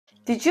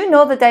Did you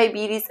know that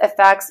diabetes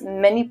affects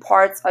many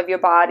parts of your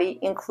body,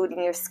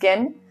 including your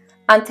skin?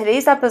 On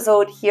today's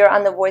episode here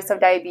on The Voice of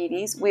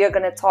Diabetes, we are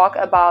going to talk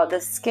about the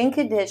skin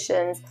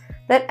conditions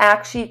that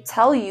actually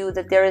tell you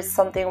that there is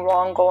something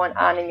wrong going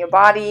on in your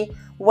body,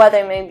 whether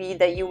it may be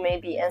that you may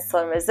be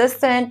insulin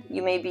resistant,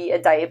 you may be a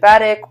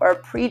diabetic or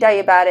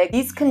pre-diabetic.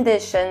 These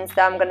conditions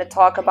that I'm going to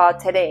talk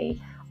about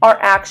today are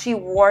actually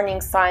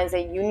warning signs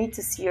that you need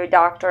to see your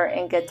doctor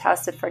and get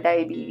tested for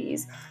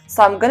diabetes.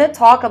 So I'm going to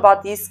talk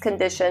about these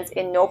conditions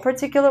in no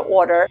particular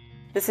order.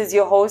 This is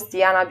your host,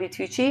 Diana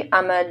Butucci.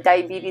 I'm a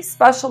diabetes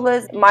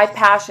specialist. My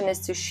passion is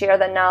to share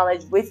the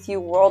knowledge with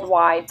you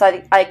worldwide so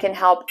that I can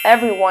help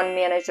everyone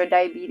manage their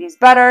diabetes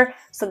better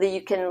so that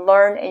you can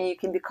learn and you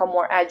can become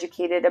more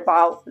educated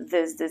about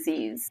this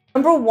disease.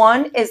 Number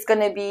one is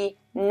going to be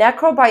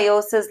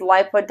Necrobiosis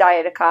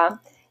Lipoidica.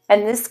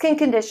 And this skin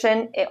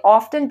condition, it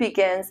often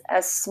begins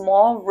as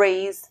small,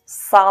 raised,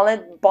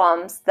 solid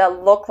bumps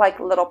that look like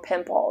little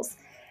pimples.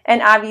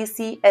 And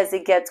obviously, as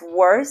it gets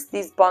worse,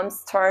 these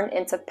bumps turn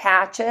into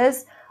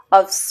patches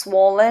of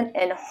swollen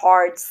and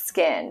hard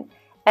skin.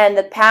 And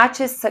the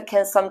patches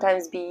can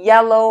sometimes be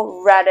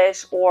yellow,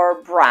 reddish,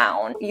 or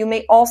brown. You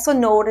may also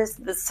notice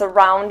the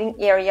surrounding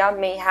area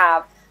may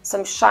have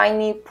some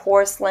shiny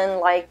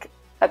porcelain-like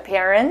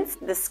appearance.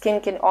 The skin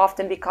can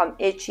often become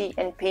itchy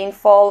and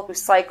painful through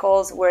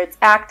cycles where it's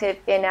active,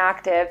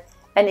 inactive,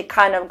 and it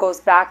kind of goes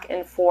back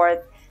and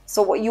forth.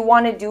 So what you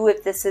want to do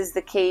if this is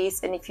the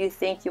case, and if you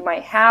think you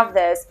might have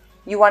this,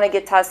 you want to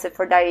get tested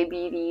for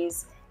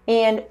diabetes.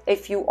 And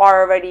if you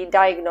are already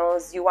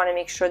diagnosed, you want to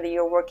make sure that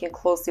you're working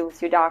closely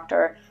with your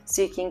doctor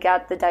so you can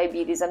get the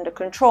diabetes under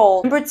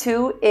control. Number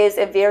two is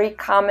a very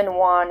common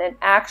one, and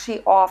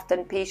actually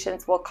often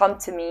patients will come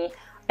to me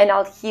and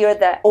I'll hear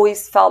that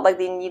always felt like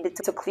they needed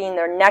to clean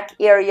their neck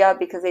area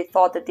because they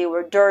thought that they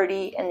were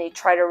dirty and they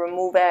try to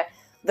remove it.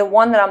 The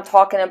one that I'm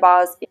talking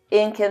about is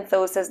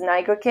Acanthosis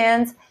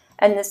Nigricans,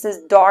 and this is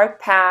dark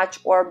patch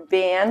or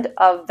band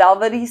of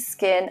velvety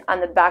skin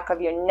on the back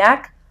of your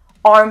neck,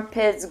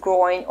 armpits,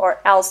 groin, or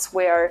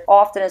elsewhere,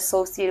 often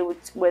associated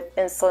with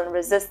insulin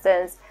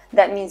resistance.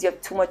 That means you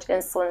have too much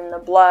insulin in the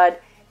blood,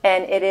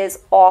 and it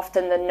is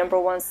often the number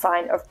one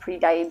sign of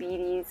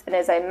prediabetes. And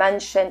as I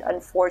mentioned,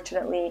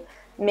 unfortunately,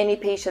 many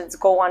patients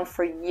go on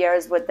for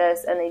years with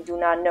this and they do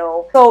not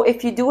know. So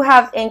if you do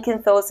have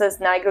Acanthosis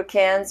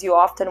Nigricans, you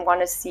often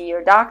want to see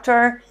your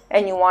doctor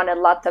and you want to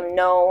let them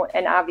know.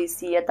 And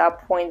obviously at that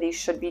point, they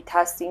should be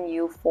testing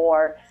you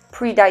for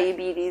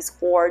pre-diabetes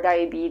or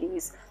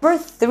diabetes. Number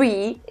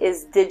three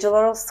is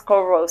digital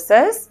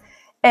sclerosis.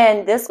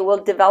 And this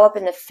will develop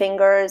in the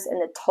fingers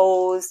and the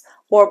toes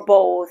or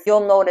both.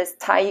 You'll notice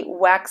tight,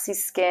 waxy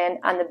skin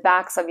on the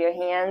backs of your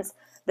hands.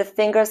 The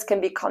fingers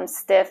can become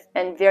stiff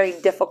and very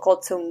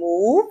difficult to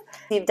move.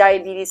 If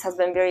diabetes has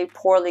been very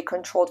poorly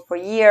controlled for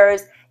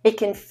years, it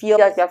can feel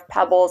like you have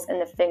pebbles in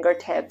the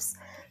fingertips.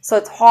 So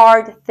it's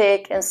hard,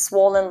 thick, and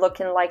swollen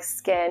looking like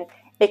skin.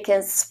 It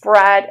can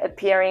spread,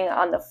 appearing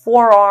on the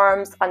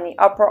forearms, on the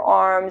upper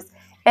arms,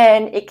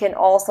 and it can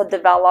also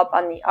develop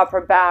on the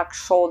upper back,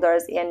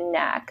 shoulders, and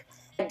neck.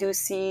 I do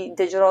see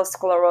digital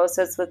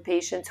sclerosis with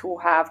patients who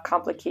have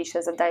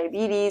complications of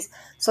diabetes,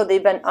 so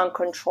they've been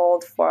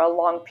uncontrolled for a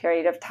long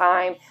period of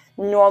time.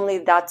 Normally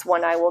that's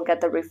when I will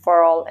get the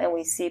referral and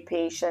we see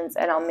patients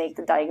and I'll make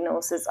the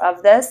diagnosis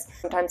of this.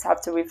 Sometimes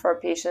have to refer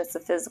patients to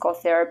physical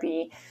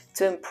therapy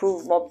to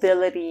improve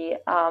mobility.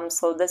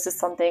 So this is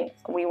something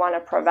we want to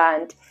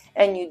prevent,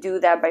 and you do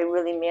that by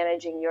really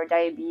managing your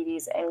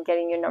diabetes and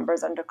getting your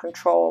numbers under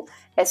control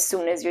as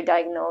soon as you're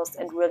diagnosed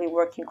and really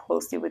working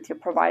closely with your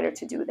provider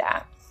to do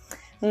that.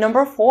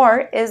 Number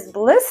four is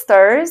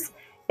blisters.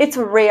 It's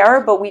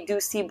rare, but we do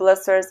see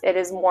blisters. It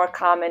is more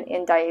common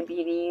in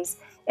diabetes.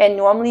 And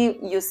normally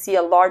you see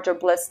a larger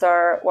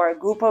blister or a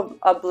group of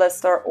a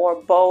blister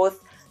or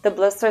both. The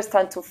blisters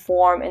tend to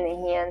form in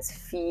the hands,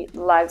 feet,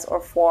 legs,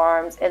 or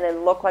forearms, and they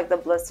look like the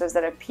blisters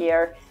that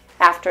appear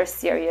after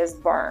serious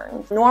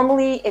burn.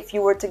 Normally, if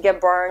you were to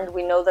get burned,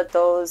 we know that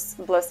those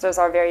blisters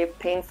are very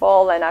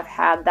painful, and I've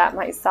had that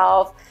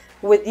myself.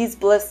 With these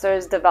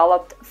blisters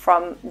developed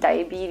from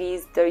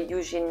diabetes, they're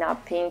usually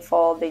not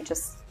painful. They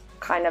just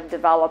kind of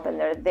develop and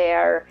they're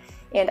there.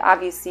 And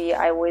obviously,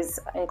 I always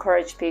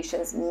encourage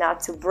patients not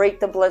to break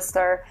the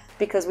blister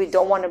because we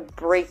don't want to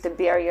break the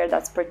barrier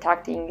that's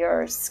protecting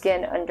your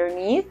skin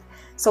underneath.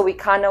 So we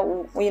kind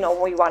of, we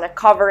want to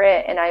cover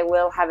it, and I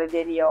will have a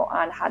video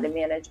on how to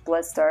manage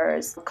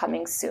blisters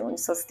coming soon.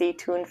 So stay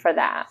tuned for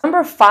that.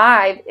 Number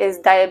five is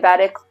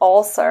diabetic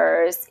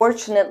ulcers.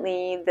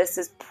 Fortunately, this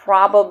is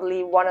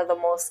probably one of the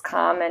most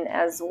common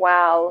as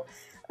well.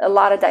 A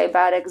lot of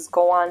diabetics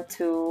go on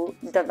to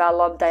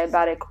develop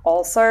diabetic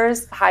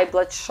ulcers. High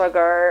blood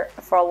sugar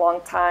for a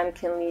long time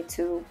can lead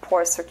to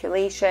poor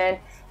circulation,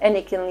 and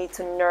it can lead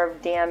to nerve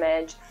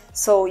damage.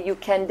 So you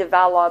can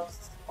develop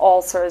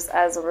ulcers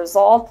as a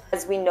result.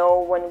 As we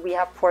know, when we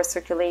have poor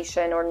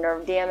circulation or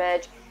nerve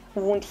damage,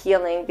 wound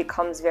healing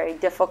becomes very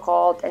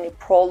difficult, and it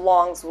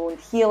prolongs wound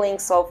healing.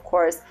 So of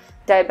course,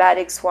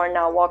 Diabetics who are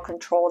not well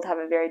controlled have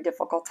a very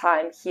difficult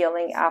time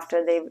healing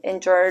after they've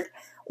injured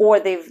or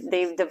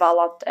they've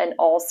developed an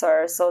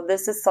ulcer. So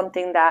this is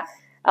something that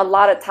a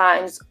lot of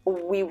times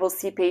we will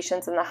see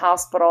patients in the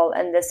hospital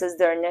and this is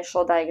their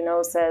initial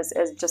diagnosis,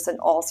 is just an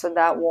ulcer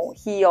that won't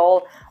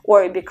heal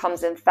or it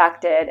becomes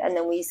infected, and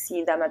then we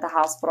see them at the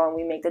hospital and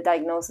we make the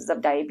diagnosis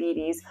of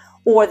diabetes,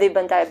 or they've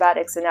been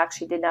diabetics and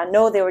actually did not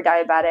know they were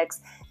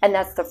diabetics, and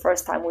that's the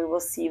first time we will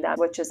see them,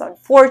 which is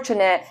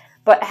unfortunate.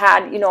 But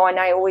and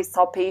I always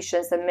tell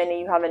patients, the minute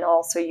you have an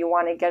ulcer, you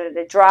want to get it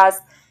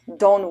addressed.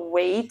 Don't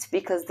wait,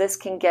 because this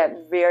can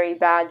get very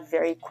bad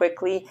very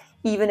quickly.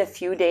 Even a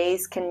few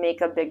days can make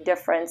a big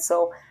difference.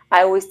 So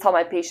I always tell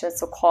my patients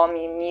to call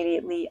me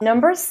immediately.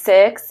 Number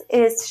 6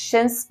 is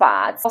Shin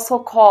Spots, also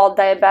called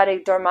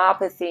diabetic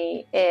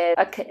dermopathy.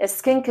 It's a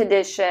skin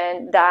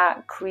condition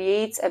that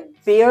creates a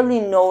barely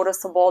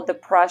noticeable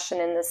depression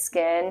in the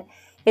skin.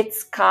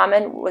 It's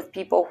common with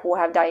people who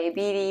have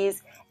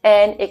diabetes,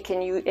 and it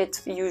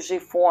usually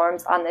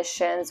forms on the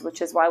shins,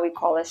 which is why we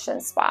call it shin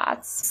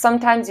spots.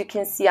 Sometimes you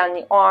can see on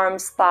the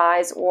arms,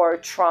 thighs, or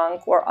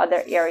trunk, or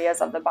other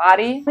areas of the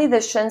body. The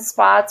shin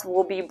spots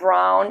will be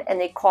brown and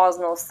they cause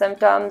no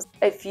symptoms.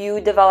 If you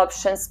develop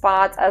shin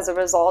spots as a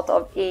result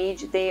of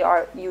age, they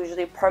are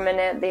usually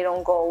permanent. They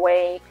don't go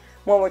away.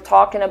 When we're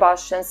talking about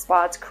shin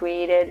spots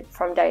created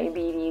from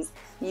diabetes,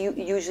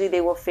 usually they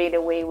will fade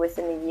away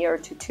within a year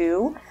to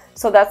 2.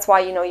 So that's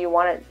why you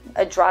want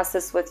to address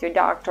this with your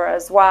doctor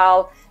as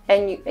well,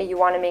 and you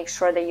want to make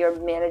sure that you're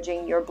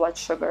managing your blood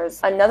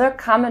sugars. Another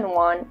common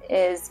one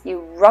is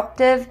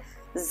eruptive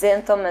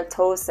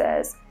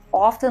xanthomatosis.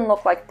 Often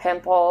look like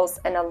pimples,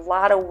 and a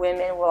lot of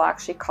women will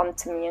actually come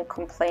to me and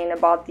complain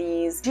about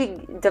these. They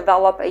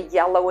develop a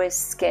yellowish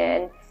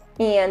skin,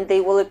 and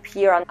they will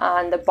appear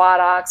on the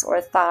buttocks or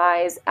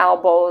thighs,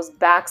 elbows,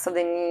 backs of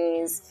the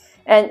knees,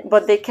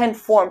 but they can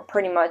form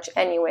pretty much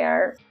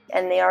anywhere,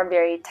 and they are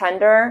very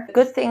tender. The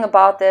good thing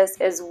about this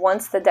is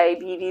once the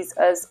diabetes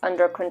is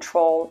under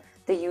control,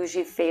 they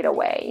usually fade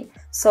away.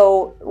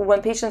 So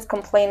when patients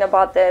complain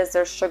about this,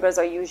 their sugars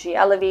are usually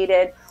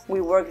elevated.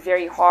 We work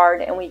very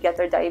hard and we get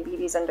their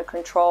diabetes under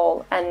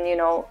control, and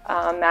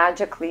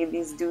magically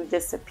these do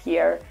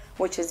disappear,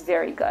 which is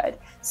very good.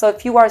 So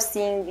if you are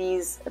seeing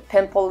these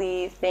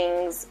pimply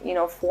things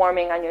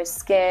forming on your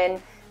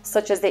skin,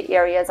 such as the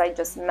areas I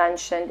just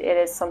mentioned, it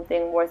is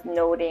something worth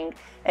noting.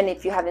 And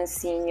if you haven't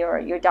seen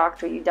your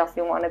doctor, you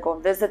definitely want to go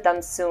visit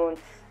them soon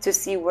to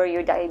see where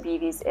your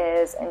diabetes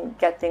is and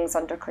get things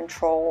under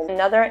control.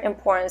 Another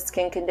important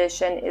skin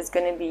condition is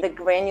going to be the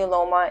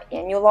Granuloma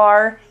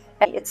Annulare.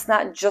 It's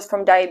not just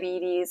from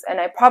diabetes, and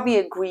I probably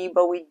agree,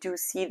 but we do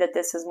see that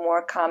this is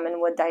more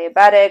common with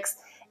diabetics,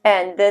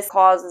 and this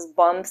causes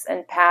bumps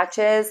and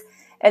patches,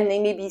 and they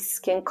may be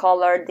skin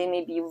colored, they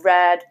may be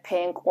red,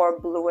 pink, or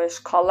bluish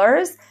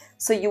colors.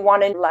 So you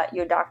want to let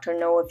your doctor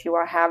know if you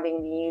are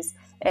having these,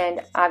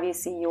 and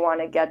obviously you want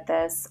to get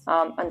this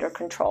under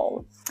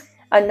control.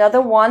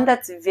 Another one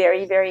that's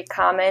very, very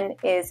common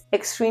is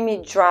extremely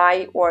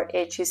dry or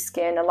itchy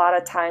skin. A lot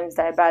of times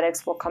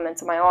diabetics will come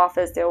into my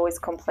office, they're always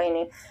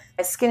complaining,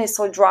 my skin is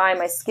so dry,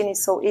 my skin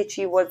is so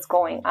itchy, what's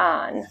going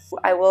on?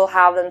 I will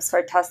have them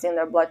start testing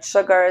their blood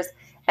sugars,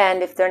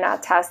 and if they're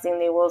not testing,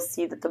 they will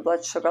see that the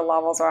blood sugar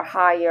levels are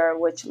higher,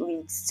 which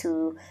leads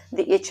to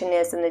the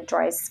itchiness and the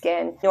dry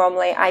skin.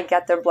 Normally, I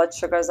get their blood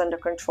sugars under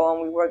control,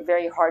 and we work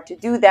very hard to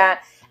do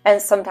that.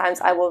 And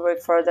sometimes I will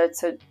refer them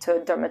to a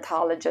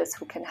dermatologist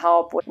who can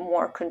help with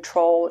more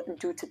control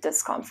due to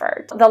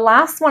discomfort. The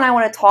last one I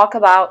want to talk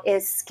about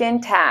is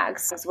skin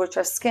tags, which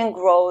are skin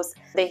growths.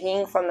 They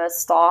hang from a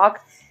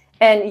stalk.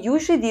 And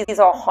usually these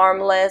are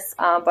harmless,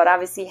 but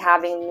obviously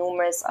having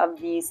numerous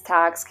of these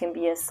tags can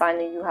be a sign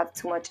that you have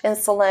too much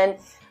insulin,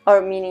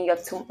 or meaning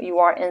you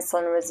are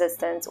insulin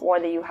resistant, or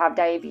that you have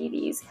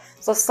diabetes.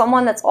 So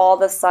someone that's all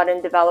of a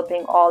sudden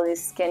developing all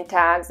these skin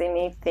tags, they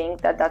may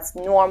think that that's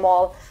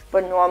normal,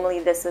 but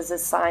normally this is a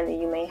sign that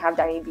you may have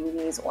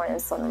diabetes or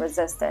insulin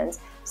resistance.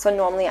 So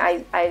normally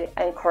I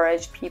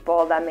encourage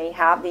people that may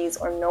have these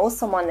or know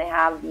someone that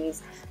have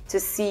these to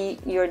see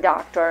your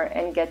doctor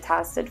and get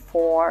tested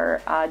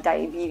for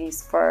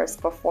diabetes first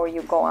before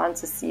you go on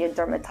to see a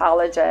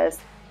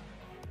dermatologist.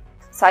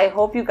 So I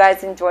hope you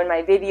guys enjoyed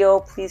my video.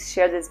 Please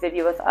share this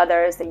video with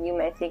others that you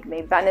may think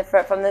may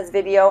benefit from this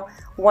video.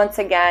 Once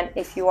again,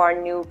 if you are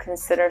new,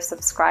 consider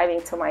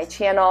subscribing to my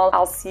channel.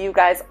 I'll see you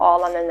guys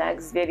all on the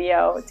next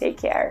video. Take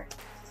care.